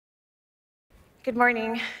Good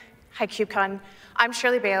morning. Hi, KubeCon. I'm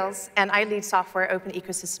Shirley Bales, and I lead software open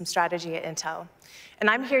ecosystem strategy at Intel. And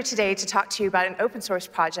I'm here today to talk to you about an open source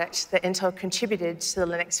project that Intel contributed to the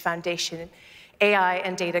Linux Foundation AI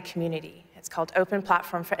and data community. It's called Open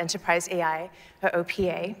Platform for Enterprise AI, or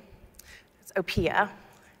OPA. It's OPEA.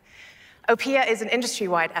 OPEA is an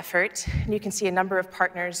industry-wide effort, and you can see a number of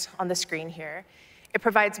partners on the screen here. It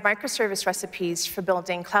provides microservice recipes for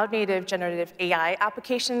building cloud-native generative AI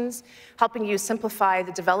applications, helping you simplify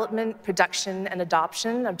the development, production, and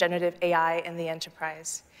adoption of generative AI in the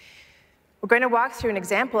enterprise. We're going to walk through an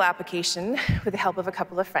example application with the help of a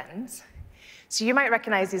couple of friends. So you might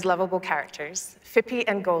recognize these lovable characters, Fippy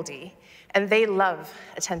and Goldie, and they love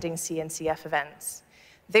attending CNCF events.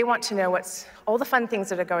 They want to know all the fun things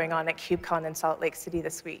that are going on at KubeCon in Salt Lake City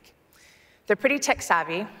this week. They're pretty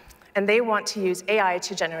tech-savvy, and they want to use AI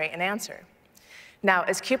to generate an answer. Now,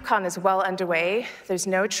 as KubeCon is well underway, there's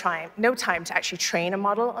no time to actually train a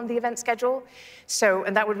model on the event schedule,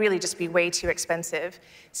 and that would really just be way too expensive.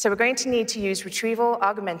 So we're going to need to use retrieval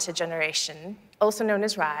augmented generation, also known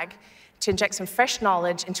as RAG, to inject some fresh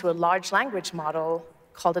knowledge into a large language model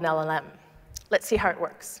called an LLM. Let's see how it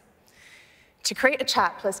works. To create a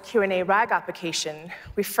chat plus Q&A RAG application,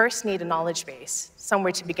 we first need a knowledge base,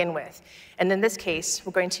 somewhere to begin with. And in this case,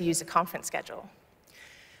 we're going to use a conference schedule.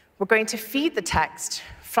 We're going to feed the text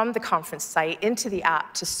from the conference site into the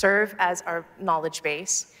app to serve as our knowledge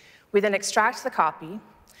base. We then extract the copy.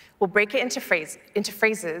 We'll break it into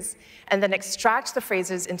phrases, and then extract the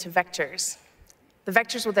phrases into vectors. The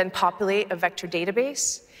vectors will then populate a vector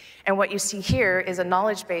database. And what you see here is a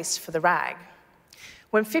knowledge base for the RAG.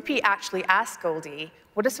 When Fippy actually asked Goldie,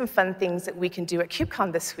 what are some fun things that we can do at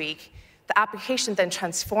KubeCon this week, the application then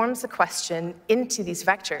transforms the question into these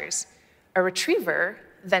vectors. A retriever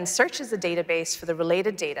then searches the database for the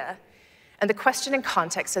related data, and the question and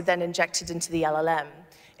context are then injected into the LLM.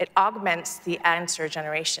 It augments the answer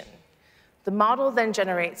generation. The model then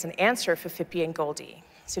generates an answer for Fippy and Goldie.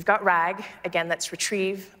 So you've got RAG, again, that's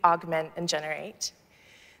retrieve, augment, and generate.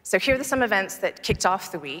 So here are some events that kicked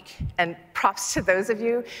off the week, and props to those of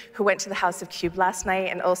you who went to the House of Cube last night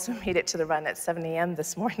and also made it to the run at 7 a.m.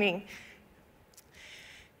 this morning.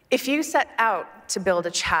 If you set out to build a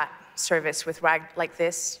chat service with RAG like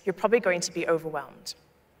this, you're probably going to be overwhelmed.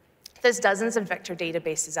 There's dozens of vector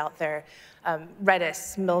databases out there,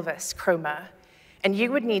 Redis, Milvus, Chroma, and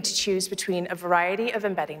you would need to choose between a variety of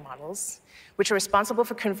embedding models, which are responsible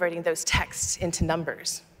for converting those texts into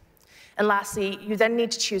numbers. And lastly, you then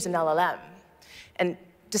need to choose an LLM and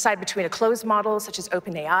decide between a closed model, such as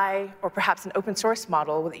OpenAI, or perhaps an open source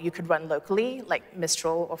model that you could run locally, like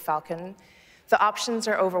Mistral or Falcon. The options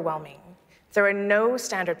are overwhelming. There are no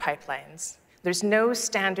standard pipelines. There's no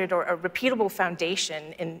standard or a repeatable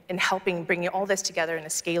foundation in helping bring all this together in a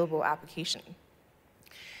scalable application.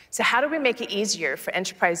 So how do we make it easier for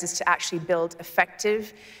enterprises to actually build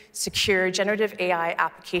effective, secure, generative AI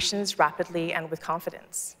applications rapidly and with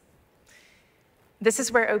confidence? This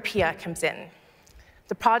is where OPEA comes in.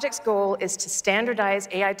 The project's goal is to standardize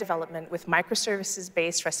AI development with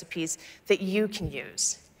microservices-based recipes that you can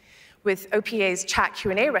use. With OPEA's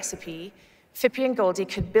ChatQnA recipe, Fippy and Goldie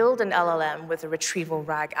could build an LLM with a retrieval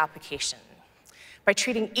RAG application. By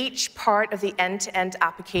treating each part of the end-to-end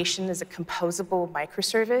application as a composable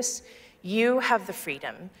microservice, you have the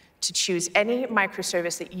freedom to choose any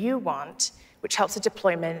microservice that you want, which helps the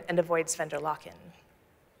deployment and avoids vendor lock-in.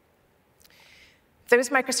 Those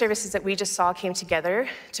microservices that we just saw came together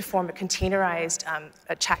to form a containerized,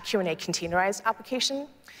 a ChatQnA containerized application,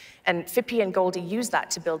 and Fippy and Goldie used that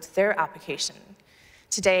to build their application.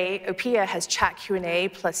 Today, OPEA has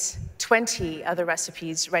ChatQnA plus 20 other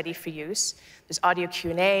recipes ready for use. There's audio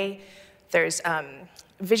Q&A, there's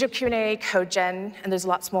visual Q&A, CodeGen, and there's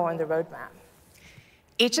lots more on the roadmap.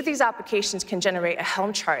 Each of these applications can generate a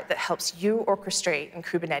Helm chart that helps you orchestrate in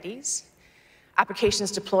Kubernetes.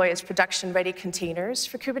 Applications deploy as production-ready containers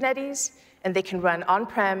for Kubernetes, and they can run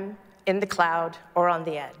on-prem, in the cloud, or on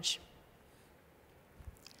the edge.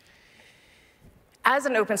 As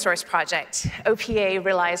an open source project, OPEA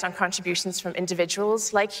relies on contributions from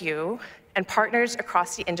individuals like you and partners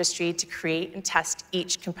across the industry to create and test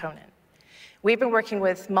each component. We've been working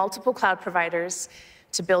with multiple cloud providers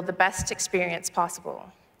to build the best experience possible.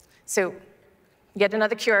 So yet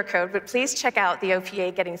another QR code, but please check out the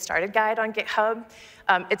OPEA Getting Started guide on GitHub.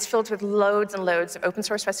 It's filled with loads and loads of open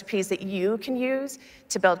source recipes that you can use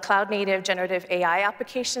to build cloud-native generative AI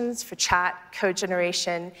applications for chat, code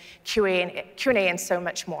generation, QA, and so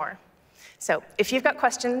much more. So if you've got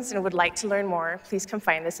questions and would like to learn more, please come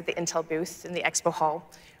find us at the Intel booth in the expo hall.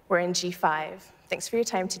 We're in G5. Thanks for your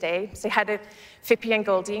time today. Say hi to Fippy and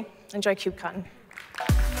Goldie. Enjoy KubeCon.